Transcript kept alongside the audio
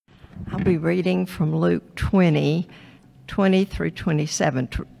I'll be reading from Luke 20 through 23,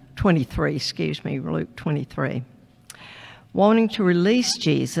 Luke 23. Wanting to release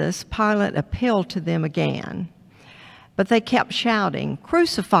Jesus, Pilate appealed to them again. But they kept shouting,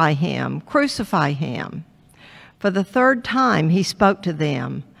 "Crucify him, crucify him." For the third time he spoke to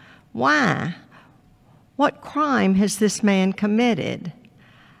them. "Why? What crime has this man committed?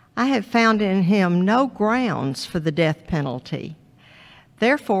 I have found in him no grounds for the death penalty.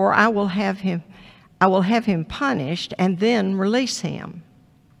 Therefore I will have him punished and then release him."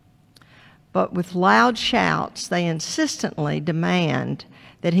 But with loud shouts they insistently demand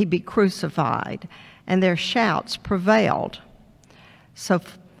that he be crucified, and their shouts prevailed. So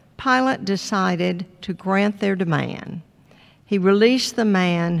Pilate decided to grant their demand. He released the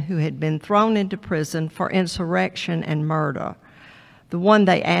man who had been thrown into prison for insurrection and murder, the one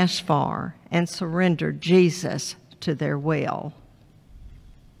they asked for, and surrendered Jesus to their will.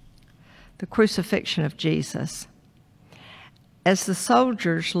 The crucifixion of Jesus. As the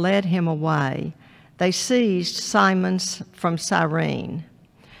soldiers led him away, they seized Simon from Cyrene,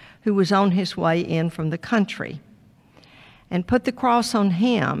 who was on his way in from the country, and put the cross on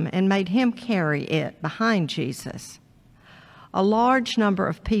him and made him carry it behind Jesus. A large number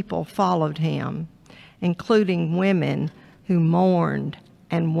of people followed him, including women who mourned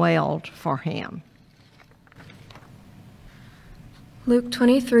and wailed for him. Luke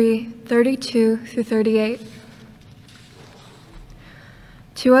 23:32 through 38.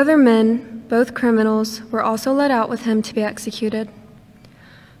 2 other men, both criminals, were also led out with him to be executed.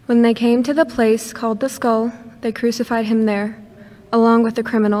 When they came to the place called the Skull, they crucified him there, along with the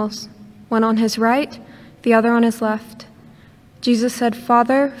criminals, one on his right, the other on his left. Jesus said,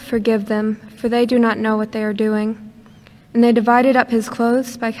 "Father, forgive them, for they do not know what they are doing." And they divided up his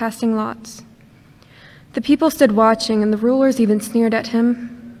clothes by casting lots. The people stood watching, and the rulers even sneered at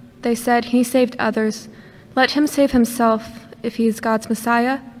him. They said, "He saved others. Let him save himself, if he is God's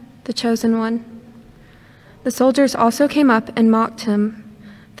Messiah, the chosen one." The soldiers also came up and mocked him.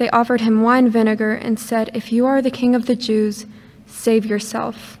 They offered him wine vinegar and said, "If you are the king of the Jews, save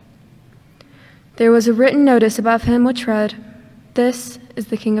yourself." There was a written notice above him which read, "This is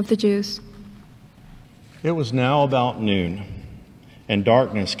the King of the Jews." It was now about noon, and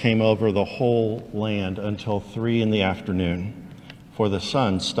darkness came over the whole land until 3 p.m, for the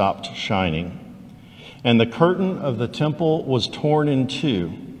sun stopped shining. And the curtain of the temple was torn in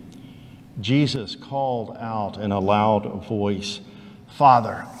two. Jesus called out in a loud voice,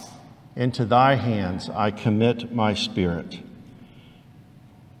 "Father, into thy hands I commit my spirit."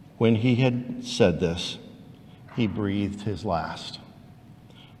 When he had said this, he breathed his last.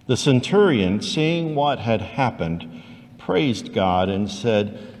 The centurion, seeing what had happened, praised God and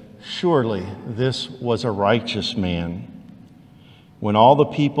said, "Surely this was a righteous man." When all the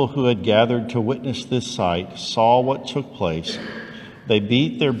people who had gathered to witness this sight saw what took place, they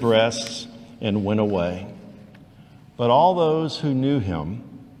beat their breasts and went away. But all those who knew him,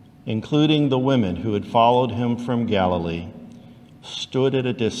 including the women who had followed him from Galilee, stood at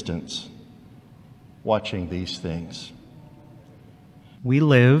a distance, watching these things. We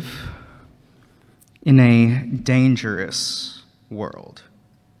live in a dangerous world.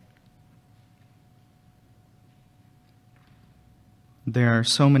 There are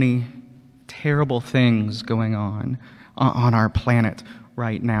so many terrible things going on our planet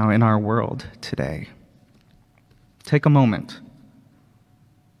right now, in our world today. Take a moment.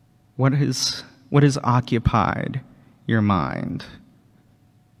 What has occupied your mind?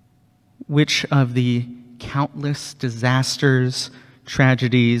 Which of the countless disasters,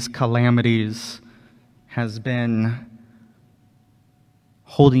 tragedies, calamities has been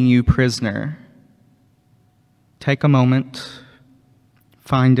holding you prisoner? Take a moment,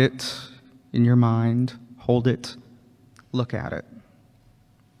 find it in your mind, hold it, look at it.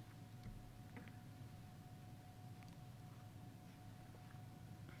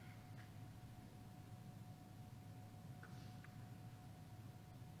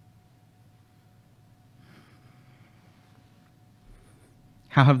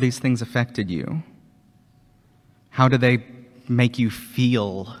 How have these things affected you? How do they make you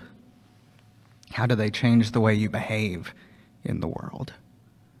feel? How do they change the way you behave in the world?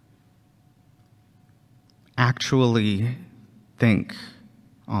 Actually think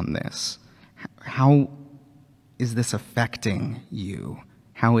on this. How is this affecting you?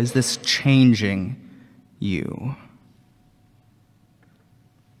 How is this changing you?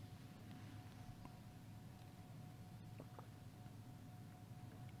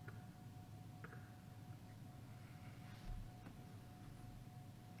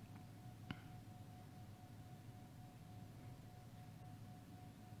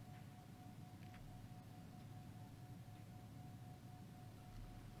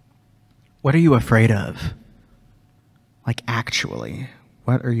 What are you afraid of? Like, actually,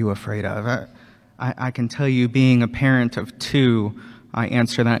 what are you afraid of? I can tell you, being a parent of two, I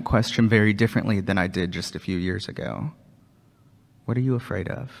answer that question very differently than I did just a few years ago. What are you afraid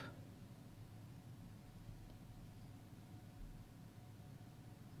of?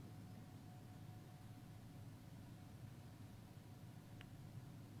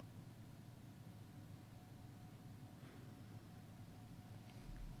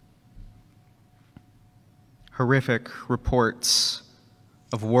 Horrific reports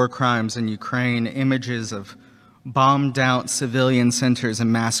of war crimes in Ukraine, images of bombed out civilian centers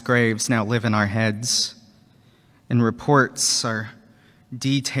and mass graves now live in our heads. And reports are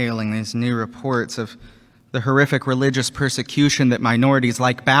detailing, these new reports of the horrific religious persecution that minorities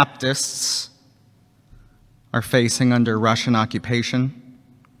like Baptists are facing under Russian occupation.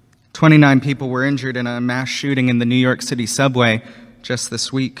 29 people were injured in a mass shooting in the New York City subway just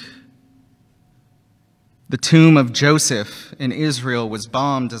this week. The tomb of Joseph in Israel was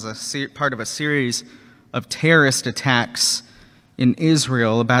bombed as a part of a series of terrorist attacks in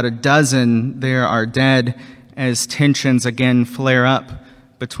Israel. About a dozen there are dead as tensions again flare up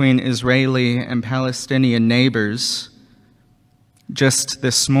between Israeli and Palestinian neighbors. Just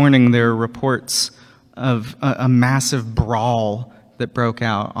this morning, there are reports of a massive brawl that broke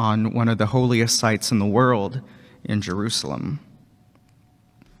out on one of the holiest sites in the world in Jerusalem.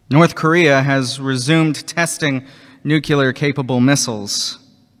 North Korea has resumed testing nuclear-capable missiles.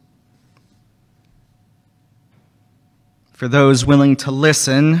 For those willing to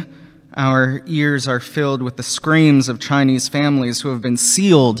listen, our ears are filled with the screams of Chinese families who have been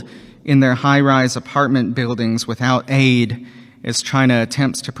sealed in their high-rise apartment buildings without aid as China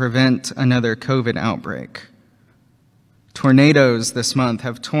attempts to prevent another COVID outbreak. Tornadoes this month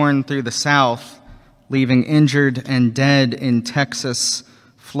have torn through the South, leaving injured and dead in Texas,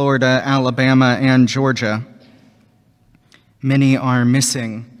 Florida, Alabama, and Georgia. Many are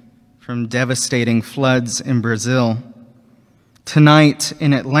missing from devastating floods in Brazil. Tonight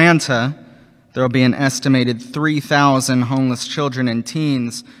in Atlanta, there will be an estimated 3,000 homeless children and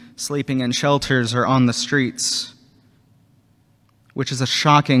teens sleeping in shelters or on the streets, which is a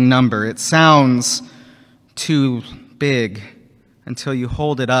shocking number. It sounds too big until you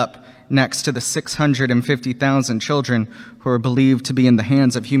hold it up next to the 650,000 children who are believed to be in the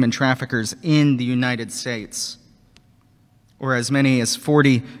hands of human traffickers in the United States, or as many as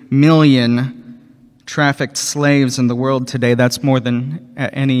 40 million trafficked slaves in the world today. That's more than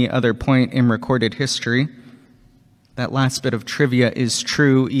at any other point in recorded history. That last bit of trivia is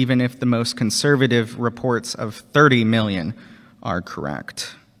true, even if the most conservative reports of 30 million are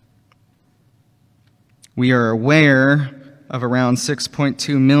correct. We are aware of around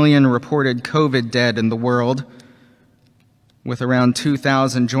 6.2 million reported COVID dead in the world, with around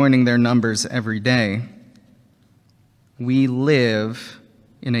 2,000 joining their numbers every day. We live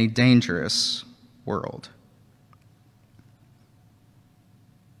in a dangerous world.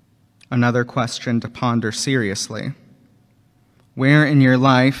 Another question to ponder seriously. Where in your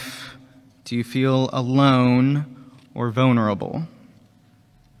life do you feel alone or vulnerable?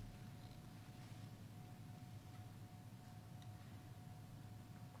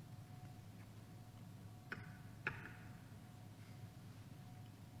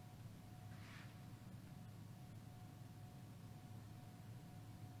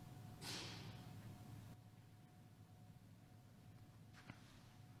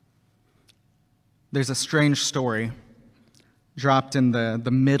 There's a strange story dropped in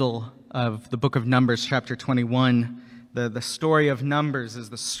the middle of the book of Numbers, chapter 21. The story of Numbers is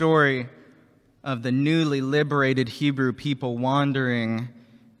the story of the newly liberated Hebrew people wandering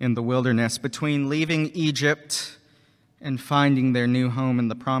in the wilderness between leaving Egypt and finding their new home in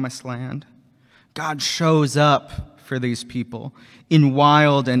the Promised Land. God shows up for these people in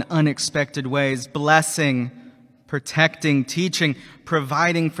wild and unexpected ways, blessing, protecting, teaching,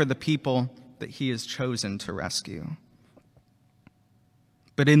 providing for the people that he has chosen to rescue.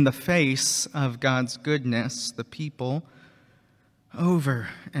 But in the face of God's goodness, the people over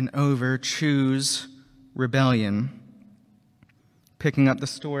and over choose rebellion. Picking up the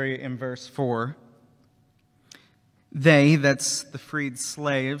story in verse 4. They, that's the freed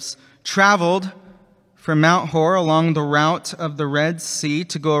slaves, traveled from Mount Hor along the route of the Red Sea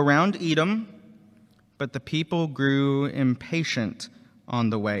to go around Edom, but the people grew impatient on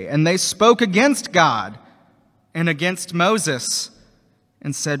the way, and they spoke against God and against Moses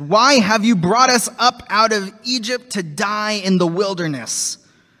and said, "Why have you brought us up out of Egypt to die in the wilderness?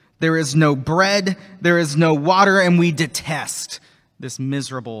 There is no bread, there is no water, and we detest this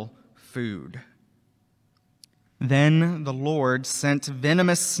miserable food." Then the Lord sent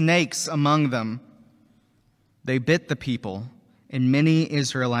venomous snakes among them. They bit the people, and many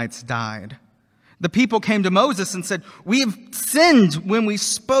Israelites died. The people came to Moses and said, "We have sinned when we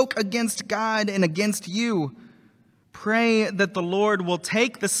spoke against God and against you. Pray that the Lord will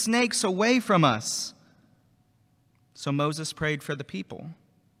take the snakes away from us." So Moses prayed for the people.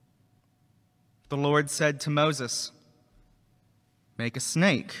 The Lord said to Moses, "Make a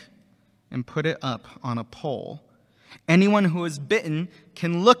snake and put it up on a pole. Anyone who is bitten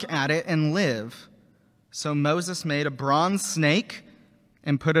can look at it and live." So Moses made a bronze snake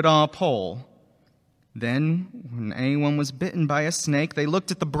and put it on a pole. Then, when anyone was bitten by a snake, they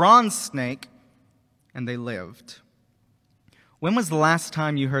looked at the bronze snake and they lived. When was the last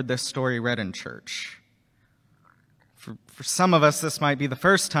time you heard this story read in church? For some of us, this might be the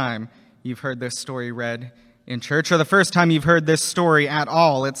first time you've heard this story read in church, or the first time you've heard this story at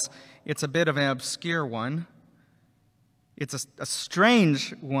all. It's a bit of an obscure one. It's a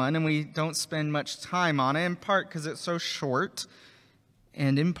strange one, and we don't spend much time on it, in part because it's so short,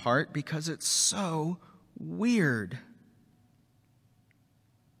 and in part because it's so weird.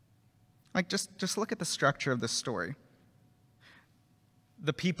 Like, just look at the structure of this story.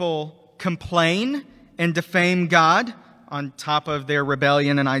 The people complain and defame God on top of their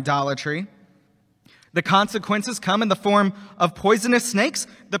rebellion and idolatry. The consequences come in the form of poisonous snakes.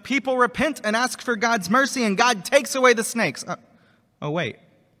 The people repent and ask for God's mercy, and God takes away the snakes. Wait.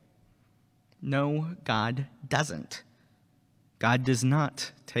 No, God doesn't. God does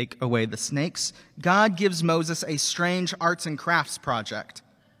not take away the snakes. God gives Moses a strange arts and crafts project.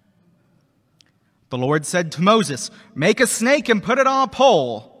 The Lord said to Moses, "Make a snake and put it on a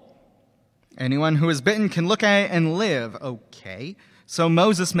pole. Anyone who is bitten can look at it and live." Okay. So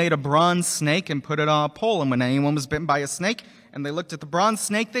Moses made a bronze snake and put it on a pole, and when anyone was bitten by a snake and they looked at the bronze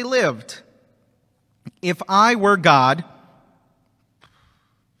snake, they lived. If I were God,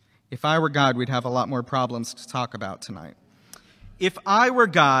 we'd have a lot more problems to talk about tonight. If I were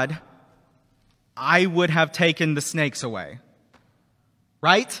God, I would have taken the snakes away.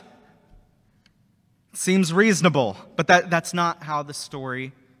 Right? Seems reasonable, but that's not how the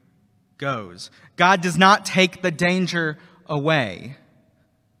story goes. God does not take the danger away.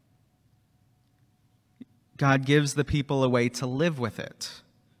 God gives the people a way to live with it,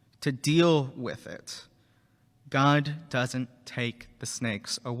 to deal with it. God doesn't take the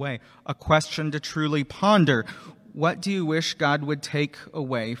snakes away. A question to truly ponder: what do you wish God would take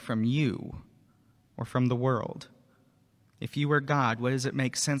away from you or from the world? If you were God, what does it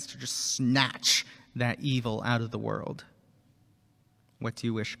make sense to just snatch that evil out of the world? What do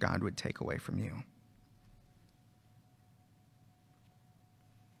you wish God would take away from you?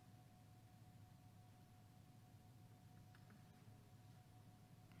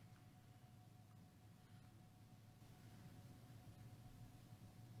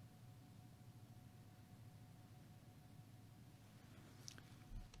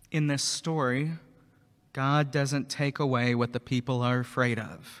 In this story, God doesn't take away what the people are afraid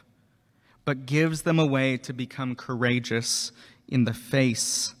of, but gives them a way to become courageous in the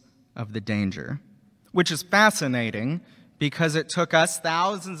face of the danger, which is fascinating because it took us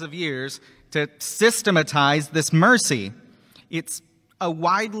thousands of years to systematize this mercy. It's a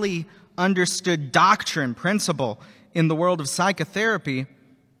widely understood doctrine, principle in the world of psychotherapy,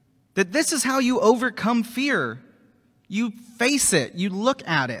 that this is how you overcome fear. You face it. You look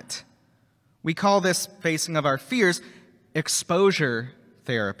at it. We call this facing of our fears exposure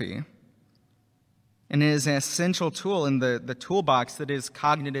therapy. And it is an essential tool in the toolbox that is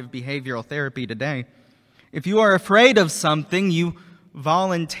cognitive behavioral therapy today. If you are afraid of something, you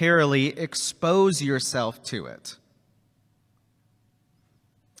voluntarily expose yourself to it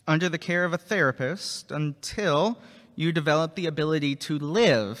under the care of a therapist until you develop the ability to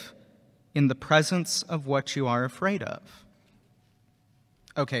live in the presence of what you are afraid of.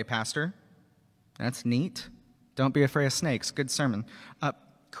 Okay, Pastor, that's neat. Don't be afraid of snakes. Good sermon.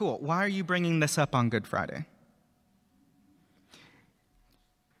 Cool. Why are you bringing this up on Good Friday?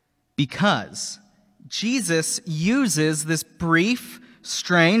 Because Jesus uses this brief,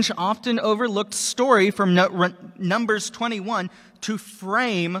 strange, often overlooked story from Numbers 21 to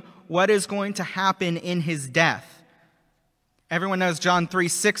frame what is going to happen in his death. Everyone knows John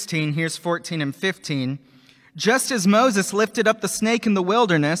 3:16. Here's 14 and 15. Just as Moses lifted up the snake in the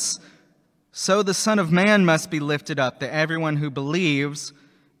wilderness, so the Son of Man must be lifted up, that everyone who believes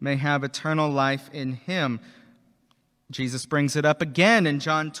may have eternal life in him. Jesus brings it up again in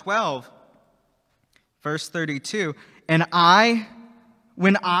John 12, verse 32. And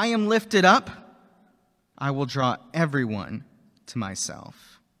when I am lifted up, I will draw everyone to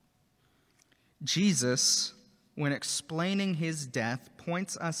myself. Jesus when explaining his death,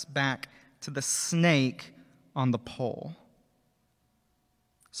 points us back to the snake on the pole.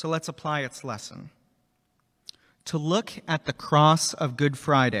 So let's apply its lesson. To look at the cross of Good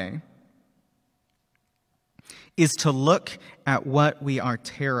Friday is to look at what we are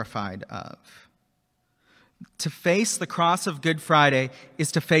terrified of. To face the cross of Good Friday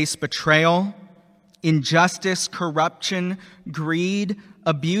is to face betrayal, injustice, corruption, greed,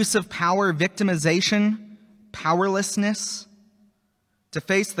 abuse of power, victimization, powerlessness. To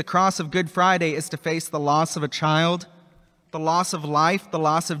face the cross of Good Friday is to face the loss of a child, the loss of life, the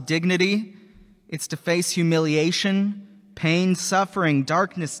loss of dignity. It's to face humiliation, pain, suffering,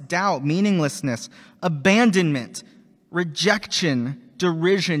 darkness, doubt, meaninglessness, abandonment, rejection,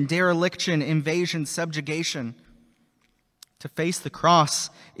 derision, dereliction, invasion, subjugation. To face the cross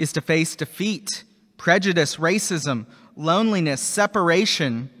is to face defeat, prejudice, racism, loneliness,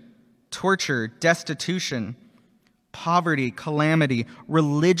 separation, torture, destitution, poverty, calamity,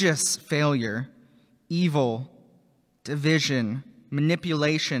 religious failure, evil, division,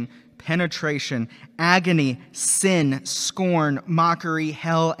 manipulation, penetration, agony, sin, scorn, mockery,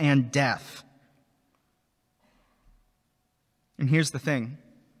 hell, and death. And here's the thing.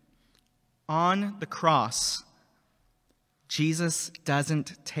 On the cross, Jesus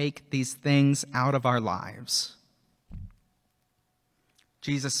doesn't take these things out of our lives.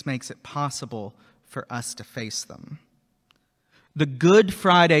 Jesus makes it possible for us to face them. The Good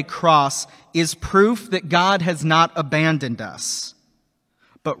Friday cross is proof that God has not abandoned us,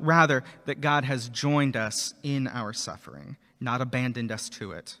 but rather that God has joined us in our suffering, not abandoned us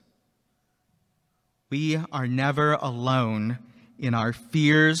to it. We are never alone in our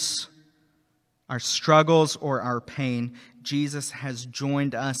fears, our struggles, or our pain. Jesus has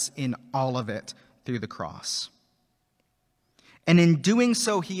joined us in all of it through the cross. And in doing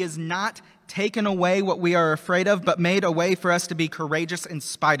so, he has not taken away what we are afraid of, but made a way for us to be courageous in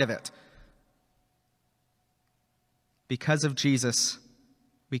spite of it. Because of Jesus,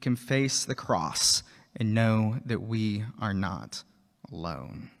 we can face the cross and know that we are not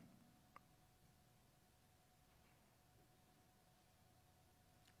alone.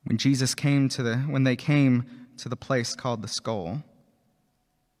 When they came to the place called the skull,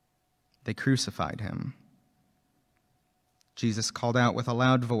 they crucified him. Jesus called out with a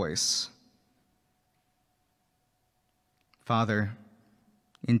loud voice, "Father,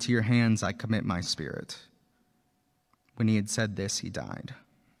 into your hands I commit my spirit." When he had said this, he died.